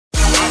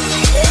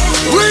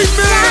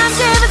Remix!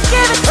 Give it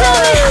to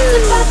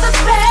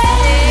me.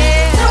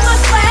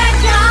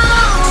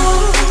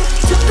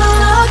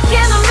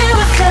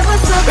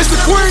 It's the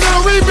Queen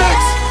on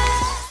Remix!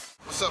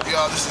 What's up,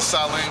 y'all? This is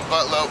Salim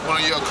Butler, one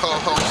of your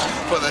co-hosts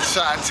for the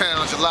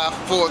Chi-Town on July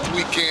 4th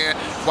weekend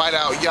White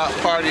Out Yacht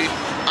Party.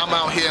 I'm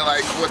out here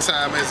like, what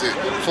time is it?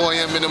 4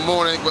 a.m. in the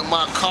morning with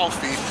my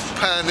coffee,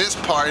 planning this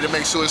party to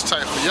make sure it's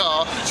tight for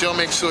y'all, so y'all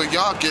make sure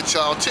y'all get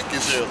y'all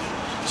tickets early.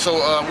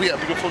 So we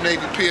have beautiful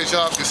Navy Pier, as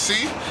y'all can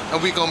see,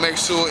 and we gonna make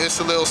sure it's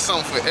a little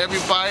something for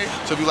everybody.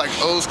 So if you like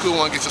old school,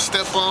 wanna get your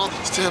step on,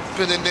 step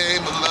in the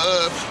name of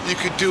love, you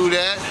could do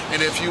that.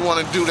 And if you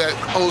wanna do that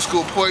old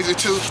school poison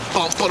too,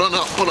 bump, bump,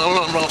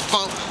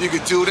 you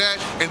could do that.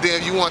 And then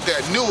if you want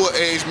that newer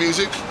age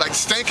music, like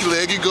stanky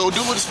leg, you go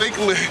do with the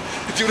stanky leg.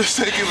 Do the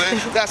stanky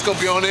leg. That's gonna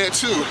be on there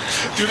too.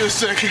 Do the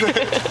stanky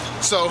leg.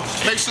 So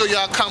make sure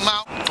y'all come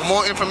out. For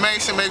more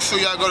information, make sure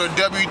y'all go to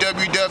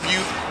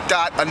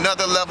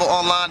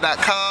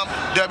www.anotherlevelonline.com,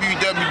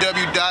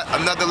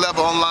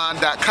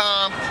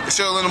 www.anotherlevelonline.com. It's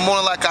early in the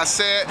morning, like I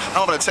said.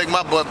 I'm gonna take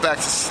my butt back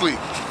to sleep.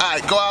 All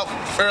right, go out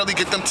early,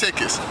 get them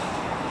tickets.